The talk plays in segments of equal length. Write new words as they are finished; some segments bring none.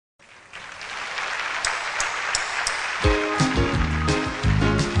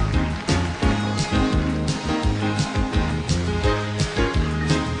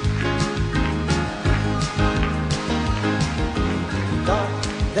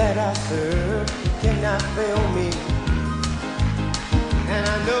that I serve cannot fail me. And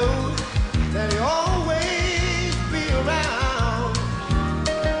I know that He'll always be around.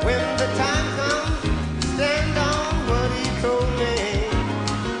 When the time comes, stand on what He told me.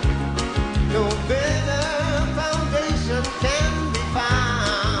 No better foundation can be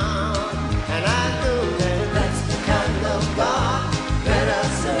found. And I know that that's the kind of God that I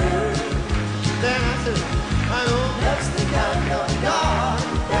serve. That I serve. I know that's the kind of God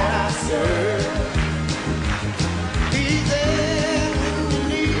that I serve. He's there when you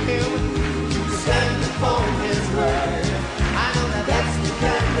need Him. You can stand upon His word. I know that that's the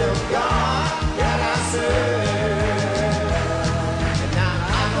kind of God that I serve. And now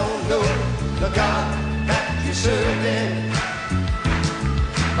I don't know the God that you serve in,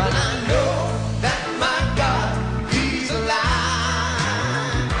 but I know that my God, He's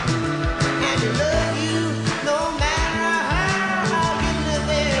alive. And He loves you no matter how you live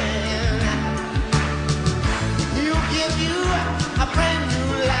in. He'll give you a brand new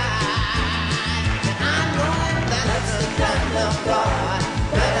life. And I know that that's the kind of God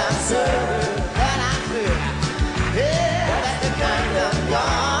that I serve. That I serve. Yeah, that's the kind of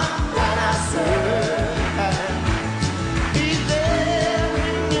God that I serve. He's there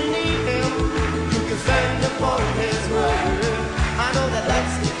when you need Him. You can stand upon His word. I know that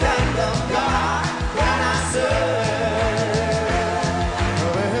that's the kind of God that I serve.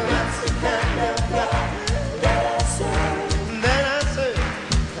 Well, that's the kind of God that I serve. That I serve.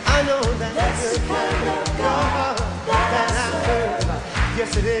 I know that that's the kind of God that I serve.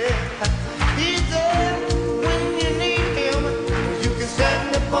 Yes, it is. He's there when you need Him. You can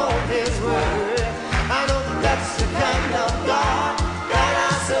stand upon His word. I know that that's the kind of God that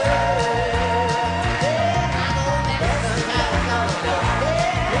I serve. Yeah, I know that's the kind of God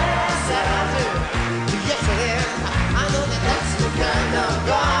that I serve. Yes, it is. I know that that's the kind of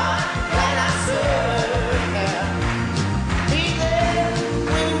God that I serve. He's there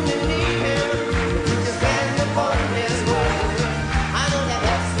when you need Him. You can stand upon His word. I know that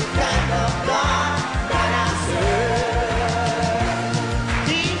that's the kind of God that I serve.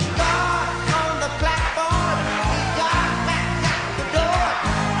 He's God on the platform. He's God back at the door.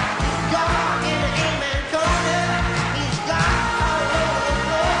 He's God in the amen corner. He's God all over the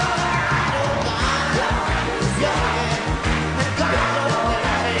floor. I know God is God. And God don't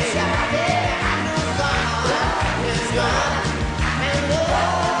change. Yeah, I know God is God. And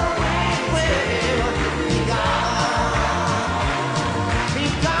always will be God.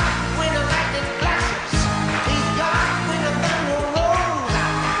 He's God when the lightning flashes. He's God when the thunder rolls.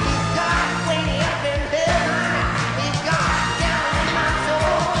 He's God when He's up in heaven. He's God down in my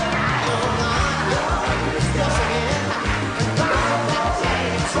soul. I know God is just again. And God don't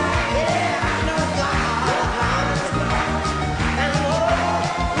change. Yeah, I know God is God. And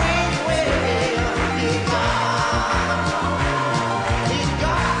always will be God. He's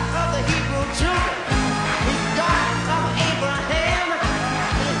God of the Hebrew children. He's God of Abraham.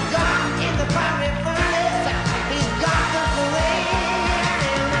 He's God in the fiery furnace. He's God the rain.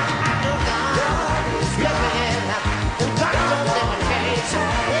 I know God is God. And God don't ever change.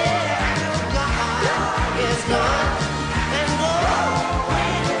 Yeah, I know God is God. And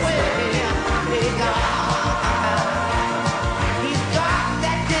always will be God. He's God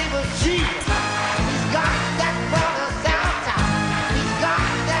that gave us Jesus. He's God that brought us out. He's God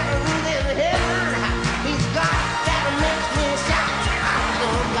that rules in heaven. He's God that makes me shout. I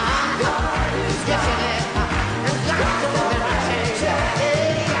know God is yes it is. And God don't ever change.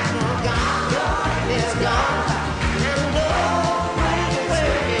 Yeah, I know God is God. And always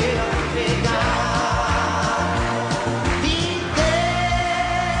will be God. He's there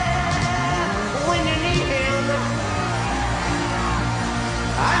when you need Him.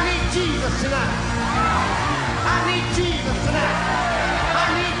 I need Jesus tonight. I need Jesus tonight. I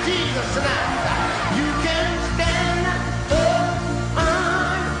need Jesus tonight. You can stand up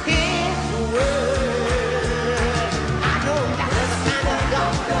on His word. I know that's the kind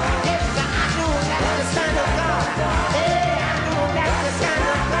of God. Yes, I know that's the kind of God. Yeah, I know that's the kind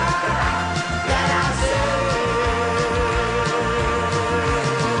of God that I serve.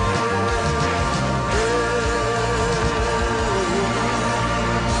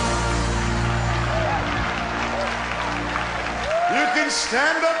 You can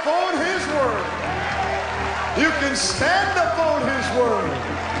stand up on His word. You can stand up on His word.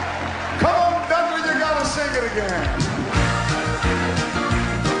 Come on, Dudley, you gotta sing it again.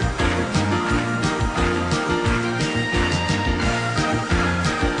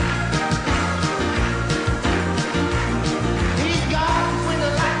 He's God when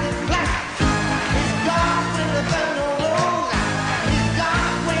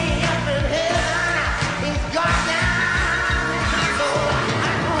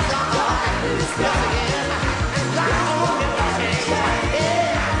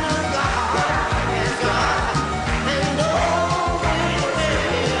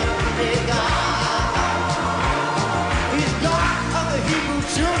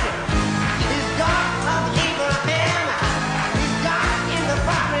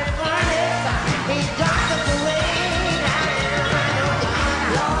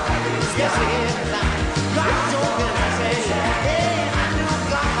Yes, he is. God's so good, I say. Hey, I know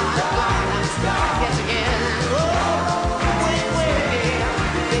God. Yes, he is. Oh,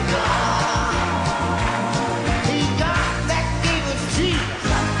 big God. He's got that gave us Jesus.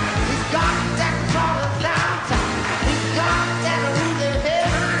 He's got that brought us down. He's got that rule in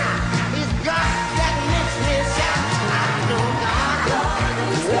heaven. He's got that makes me shout. I know God.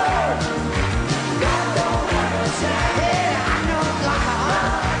 Is good. God don't understand. Yeah, I know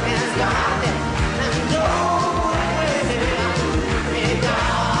God. Is God. And no way. Big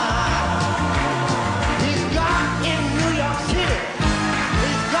God. He's got in New York City.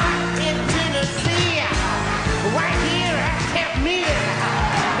 He's got in Tennessee. Right here at Camp Meeting.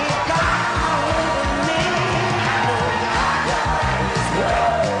 He's got all over me. I know God. Is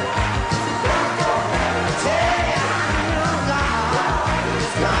good. God don't understand. Yeah, I know God.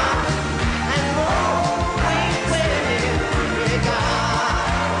 Is God. And no way. Big God.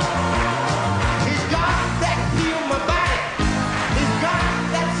 He's got that heal my body. He's got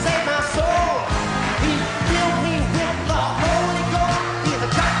that save my soul. He filled me with the Holy Ghost. He's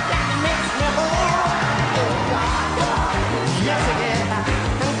got that makes me whole. Oh God, yes it is.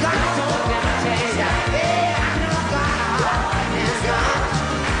 And God don't never change. Yeah, I know God is God.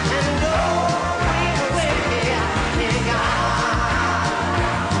 And no way, big God.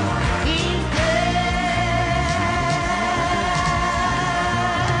 He's there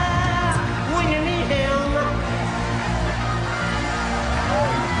when you need him.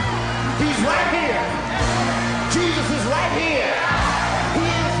 He's right here. Jesus is right here. He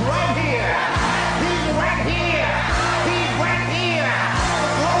is right here. He's right here. He's right here. The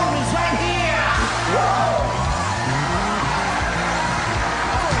glory's right here. Woo!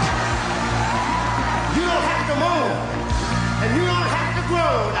 You don't have to moan, and you don't have to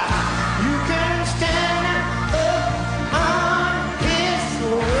groan. You can stand up on His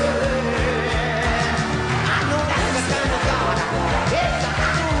word. I know that's the kind of God. Yes, I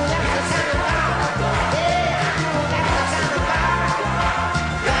know that's the kind of God. Yeah, I know that's the kind of God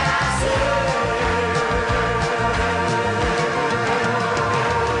that I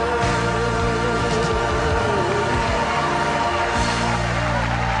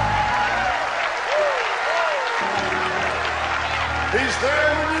He's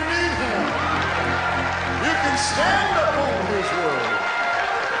there when you need him. You can stand upon his word.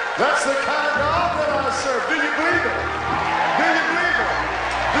 That's the kind of God that I serve. Do you believe it?